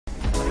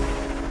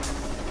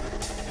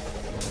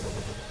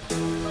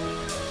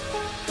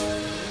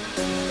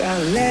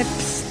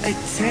Lips, they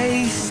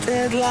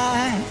tasted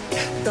like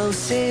those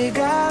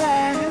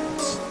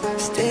cigarettes.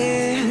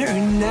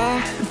 Staring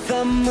at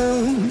the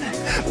moon,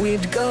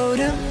 we'd go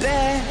to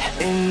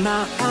bed. In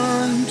my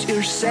arms,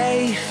 you're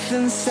safe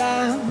and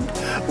sound,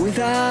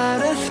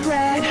 without a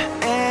threat.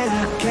 And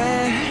I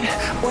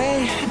can't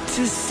wait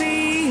to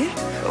see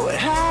what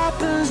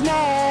happens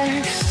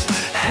next.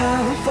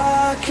 How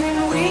far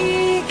can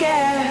we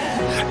get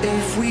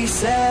if we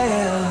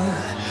sail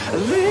a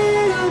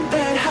little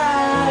bit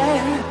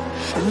high,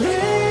 a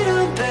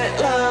little bit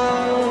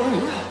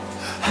low?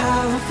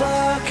 How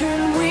far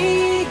can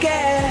we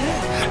get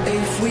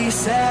if we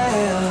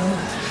sail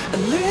a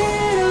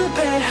little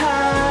bit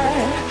high,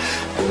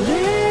 a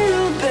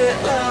little bit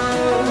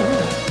low?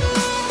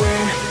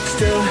 We're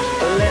still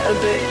a little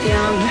bit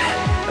young,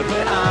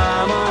 but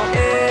I'm all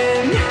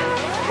in.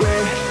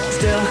 We're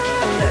still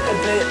a little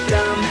bit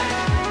dumb,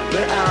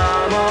 but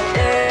I'm all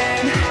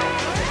in.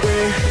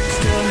 We're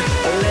still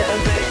a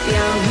little bit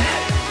young,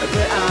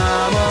 but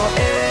I'm all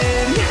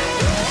in.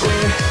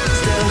 We're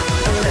still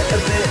a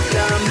little bit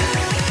dumb,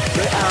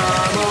 but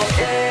I'm all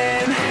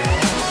in.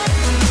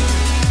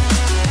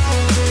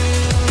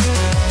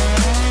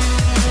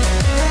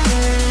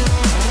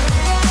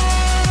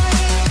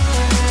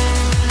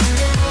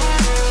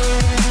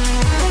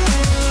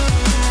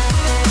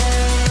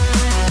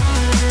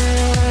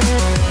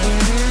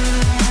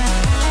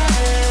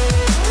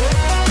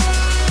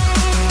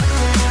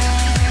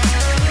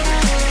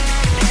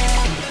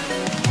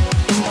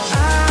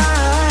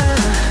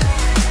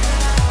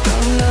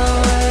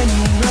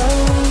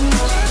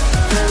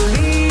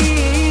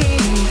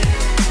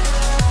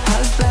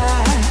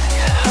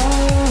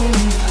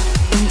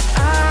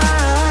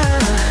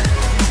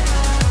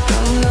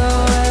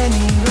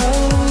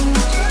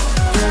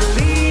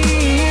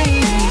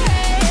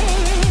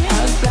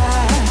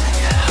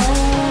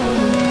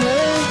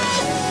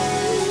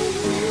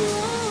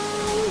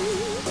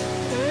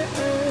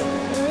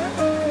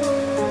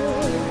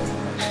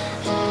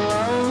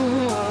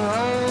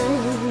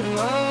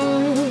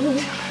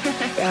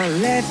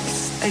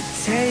 Lips, they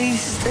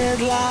tasted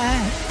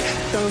like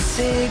those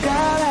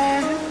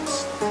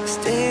cigarettes.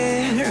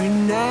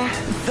 Staring at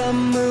the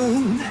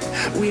moon,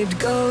 we'd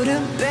go to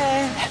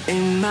bed.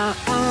 In my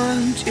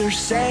arms, you're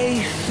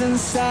safe and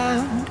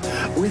sound,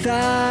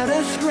 without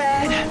a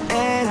threat.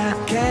 And I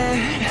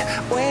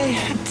can't wait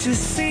to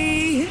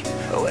see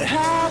what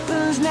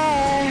happens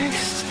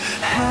next.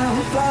 How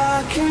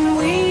far can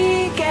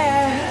we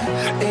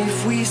get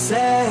if we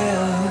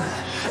sail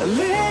a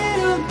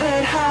little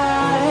bit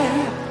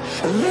high,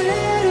 a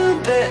little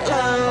bit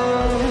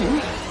low?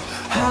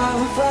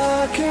 How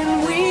far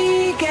can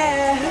we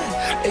get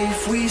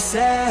if we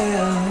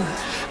sail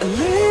a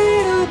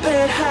little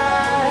bit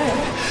high,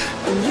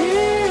 a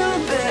little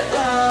bit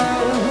low?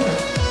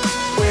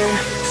 We're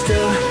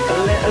still a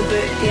little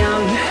bit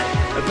young,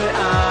 but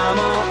I'm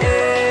all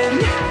in.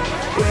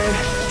 We're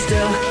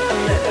still a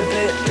little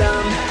bit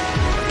dumb,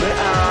 but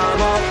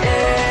I'm all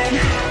in.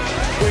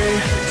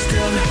 We're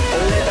still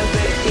a little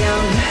bit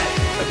young,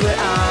 but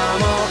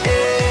I'm all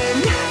in.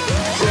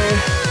 We're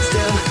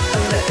still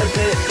a little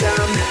bit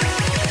dumb,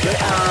 but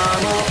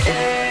I'm all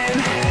in.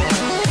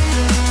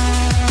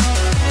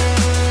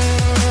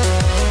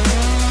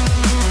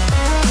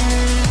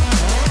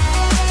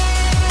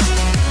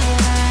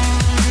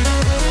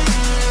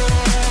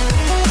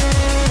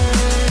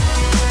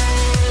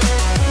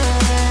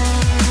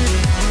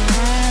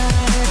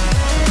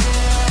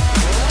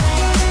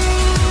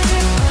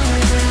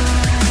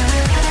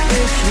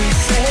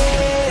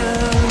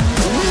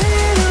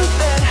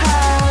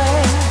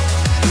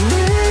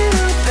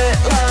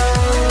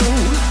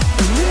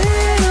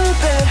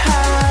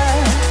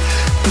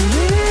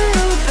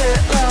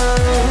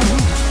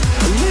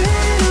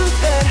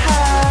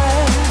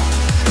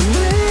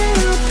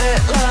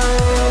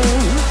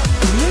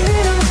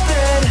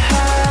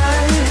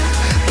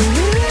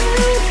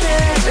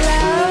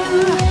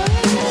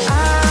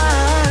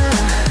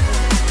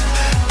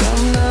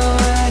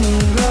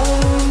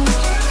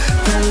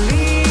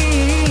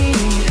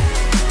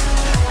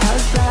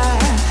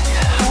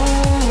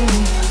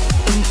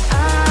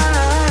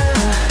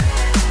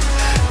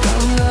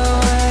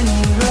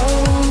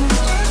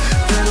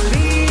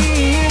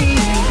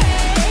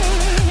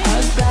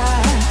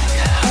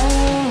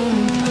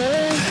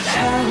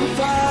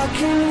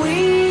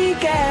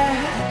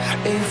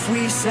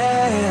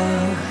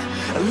 Sail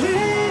a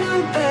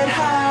little bit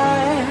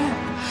high,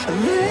 a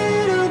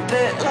little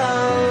bit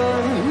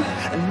low.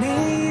 I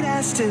need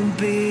us to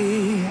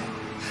be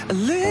a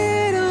little